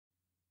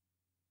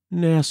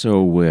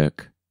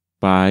Nasowik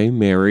by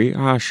Mary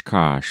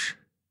Oshkosh.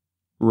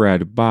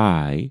 Read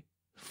by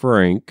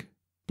Frank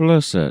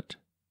Blissett.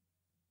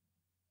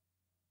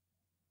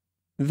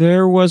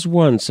 There was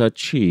once a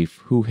chief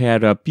who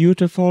had a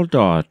beautiful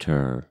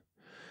daughter.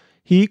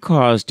 He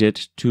caused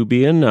it to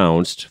be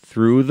announced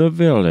through the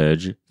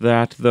village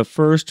that the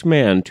first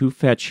man to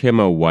fetch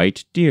him a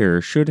white deer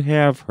should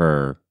have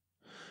her.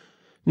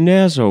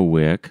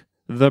 Nasowik,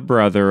 the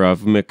brother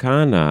of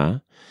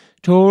Mikana,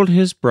 told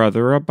his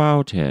brother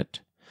about it.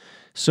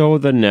 So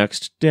the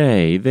next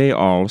day they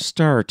all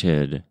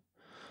started.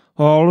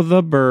 All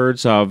the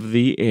birds of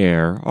the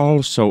air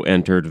also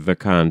entered the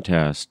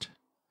contest.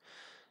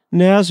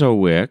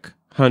 Nasowik,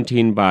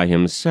 hunting by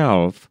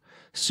himself,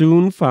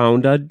 soon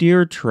found a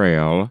deer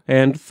trail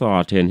and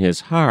thought in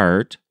his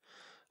heart,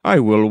 "I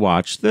will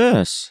watch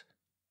this."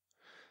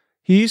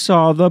 He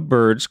saw the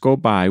birds go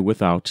by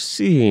without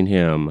seeing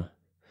him.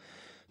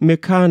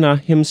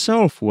 Mikana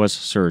himself was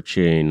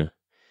searching.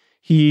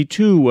 He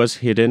too was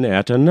hidden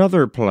at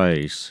another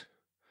place.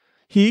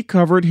 He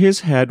covered his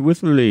head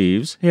with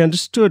leaves and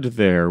stood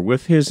there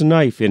with his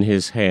knife in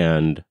his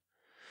hand.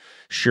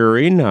 Sure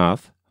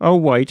enough, a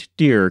white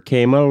deer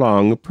came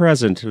along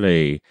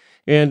presently,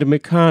 and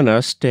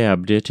Mikana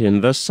stabbed it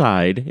in the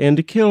side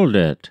and killed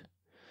it.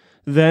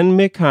 Then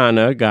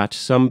Mikana got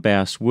some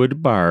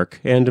basswood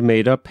bark and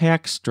made a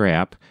pack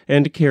strap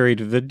and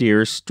carried the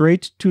deer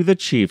straight to the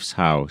chief's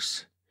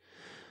house.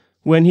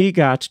 When he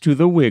got to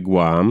the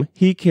wigwam,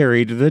 he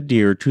carried the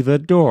deer to the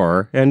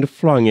door and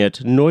flung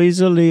it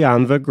noisily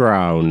on the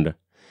ground.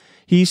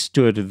 He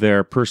stood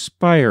there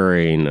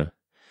perspiring.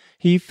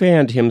 He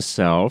fanned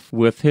himself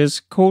with his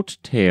coat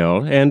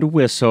tail and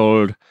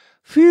whistled,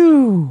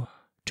 "Phew!"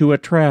 to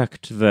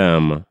attract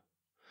them.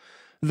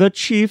 The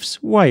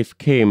chief's wife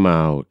came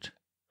out.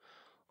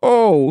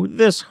 "Oh,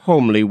 this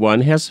homely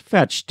one has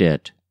fetched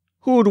it.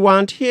 Who'd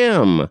want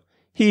him?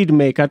 He'd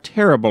make a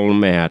terrible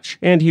match,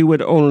 and he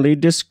would only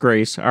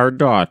disgrace our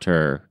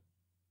daughter."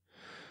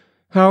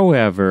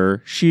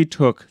 However, she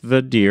took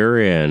the deer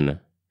in.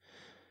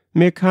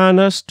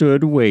 Mikana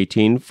stood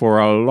waiting for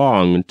a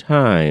long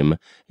time,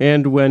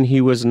 and when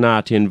he was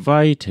not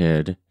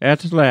invited,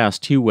 at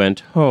last he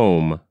went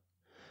home.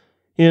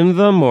 In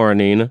the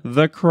morning,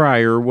 the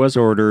crier was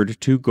ordered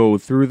to go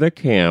through the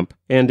camp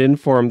and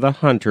inform the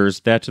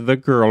hunters that the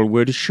girl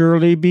would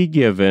surely be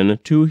given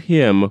to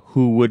him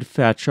who would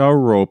fetch a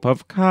rope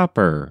of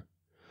copper.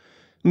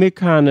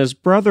 Mikana's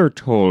brother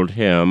told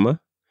him,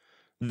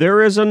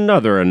 "There is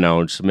another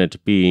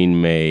announcement being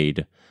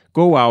made.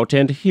 Go out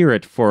and hear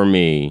it for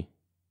me."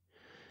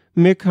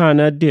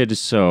 Mikana did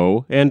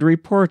so and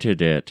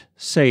reported it,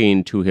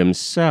 saying to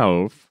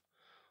himself,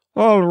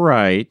 "All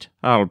right,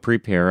 I'll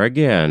prepare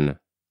again."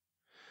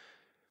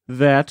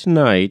 That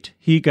night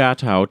he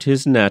got out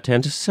his net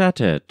and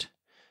set it.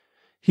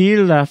 He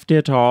left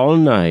it all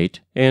night,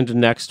 and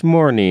next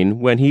morning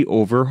when he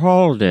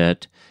overhauled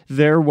it,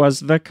 there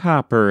was the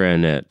copper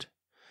in it.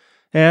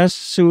 As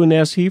soon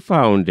as he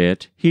found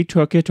it, he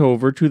took it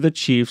over to the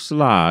chief's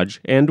lodge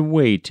and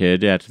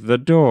waited at the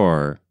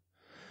door.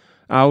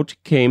 Out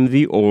came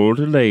the old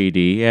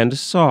lady and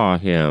saw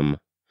him.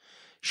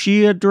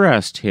 She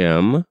addressed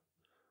him,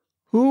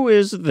 "Who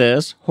is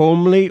this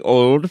homely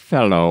old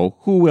fellow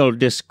who will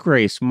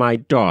disgrace my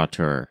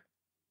daughter?"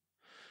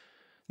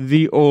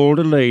 The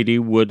old lady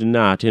would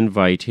not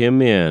invite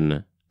him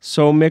in,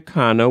 so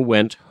Mikana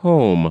went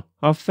home,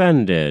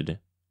 offended.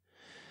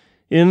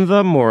 In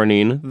the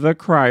morning the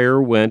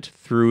crier went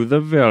through the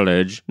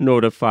village,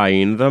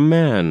 notifying the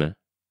men.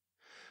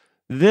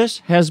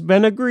 "This has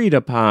been agreed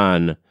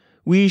upon.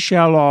 We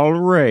shall all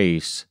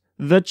race.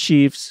 The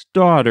chief's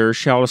daughter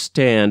shall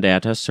stand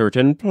at a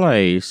certain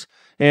place,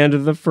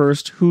 and the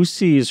first who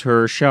sees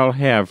her shall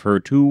have her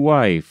to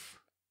wife."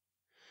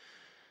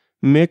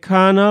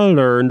 Mikana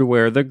learned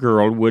where the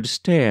girl would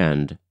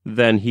stand.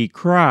 Then he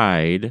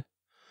cried,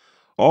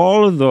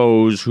 "All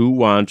those who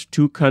want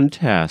to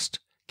contest,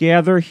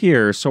 gather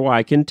here so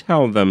I can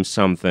tell them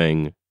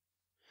something."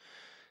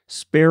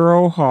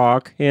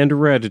 Sparrowhawk and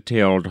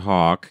red-tailed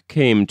hawk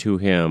came to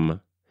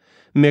him.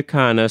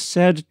 Mikana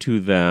said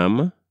to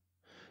them,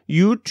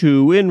 "You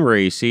two in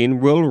racing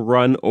will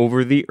run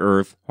over the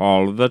earth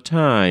all the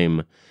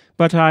time,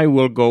 but I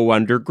will go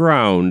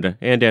underground,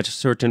 and at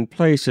certain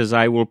places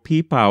I will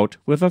peep out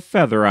with a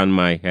feather on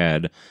my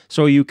head,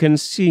 so you can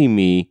see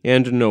me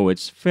and know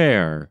it's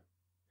fair."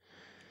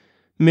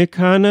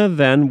 Mikana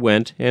then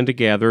went and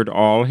gathered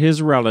all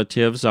his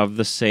relatives of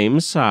the same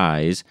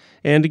size,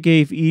 and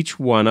gave each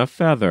one a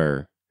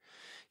feather.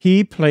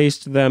 He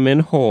placed them in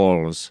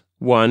holes,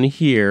 one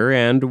here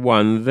and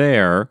one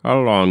there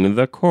along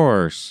the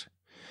course.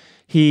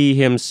 He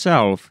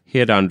himself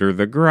hid under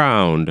the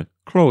ground,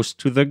 close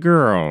to the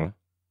girl.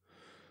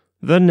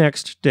 The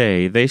next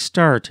day they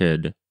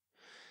started.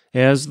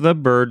 As the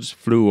birds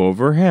flew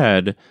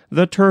overhead,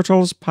 the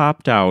turtles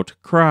popped out,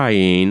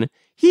 crying,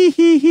 "Hee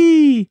hee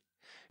hee!"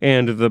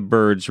 And the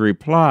birds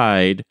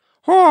replied,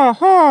 "Haw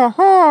haw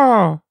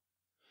haw!"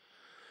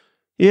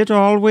 It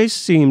always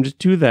seemed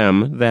to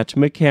them that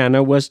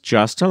Mikana was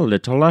just a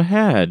little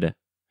ahead.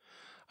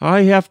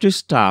 I have to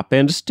stop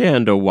and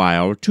stand a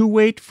while to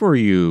wait for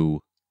you,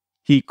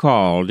 he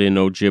called in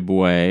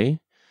Ojibwe.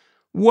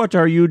 What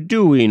are you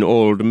doing,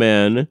 old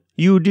man?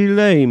 You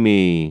delay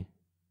me.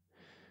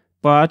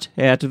 But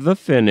at the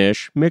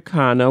finish,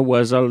 Mikana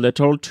was a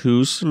little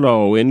too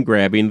slow in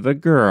grabbing the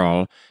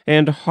girl,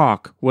 and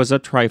Hawk was a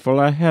trifle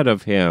ahead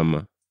of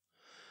him.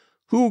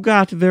 Who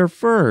got there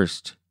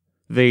first?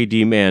 They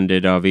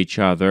demanded of each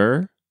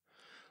other.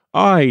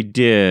 I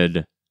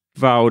did,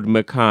 vowed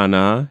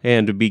Mikana,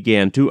 and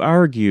began to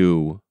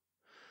argue.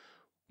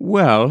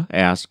 Well,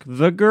 ask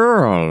the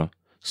girl,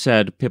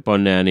 said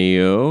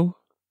Piponaniu.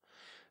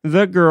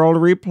 The girl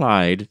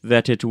replied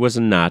that it was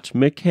not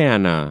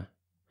Mikana.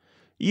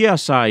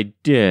 Yes, I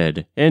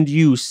did, and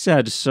you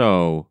said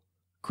so,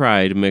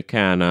 cried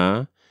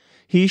Mikana.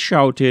 He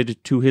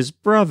shouted to his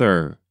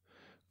brother,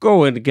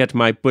 Go and get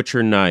my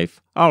butcher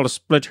knife. I'll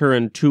split her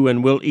in two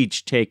and we'll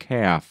each take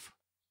half.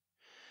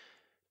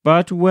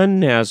 But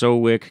when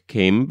Nasowik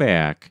came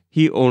back,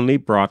 he only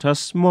brought a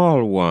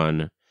small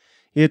one.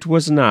 It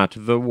was not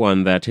the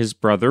one that his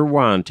brother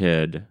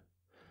wanted.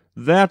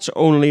 That's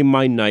only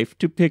my knife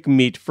to pick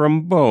meat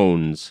from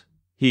bones,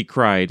 he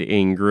cried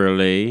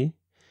angrily.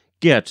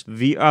 Get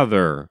the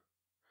other.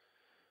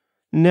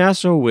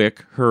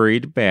 Nasowik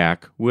hurried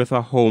back with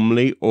a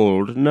homely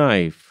old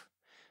knife.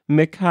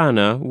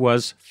 Mikana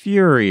was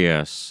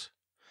furious.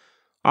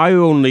 I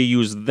only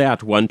use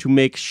that one to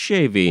make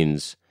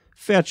shavings.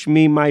 Fetch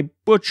me my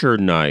butcher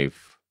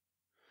knife.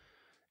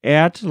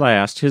 At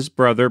last his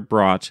brother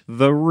brought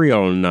the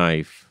real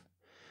knife.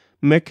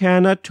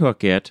 Mikana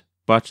took it,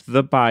 but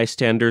the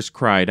bystanders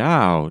cried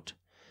out,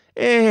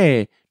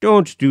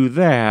 don't do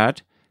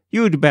that.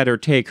 You'd better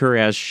take her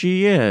as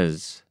she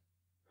is.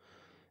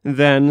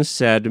 Then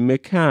said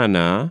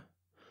Mikana,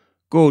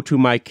 Go to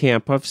my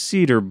camp of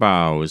cedar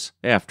boughs,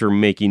 after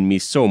making me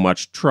so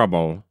much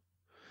trouble.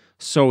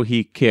 So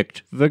he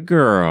kicked the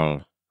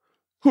girl.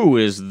 Who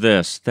is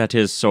this that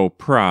is so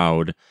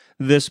proud,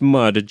 this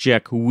mud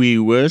Jack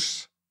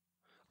Weewis?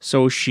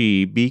 So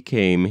she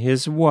became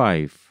his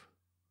wife.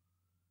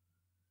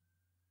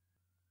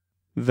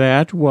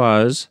 That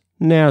was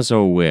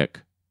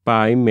Nasowik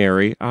by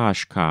Mary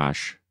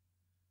Oshkosh.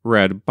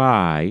 Read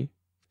by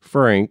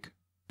Frank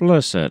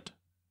Blissett.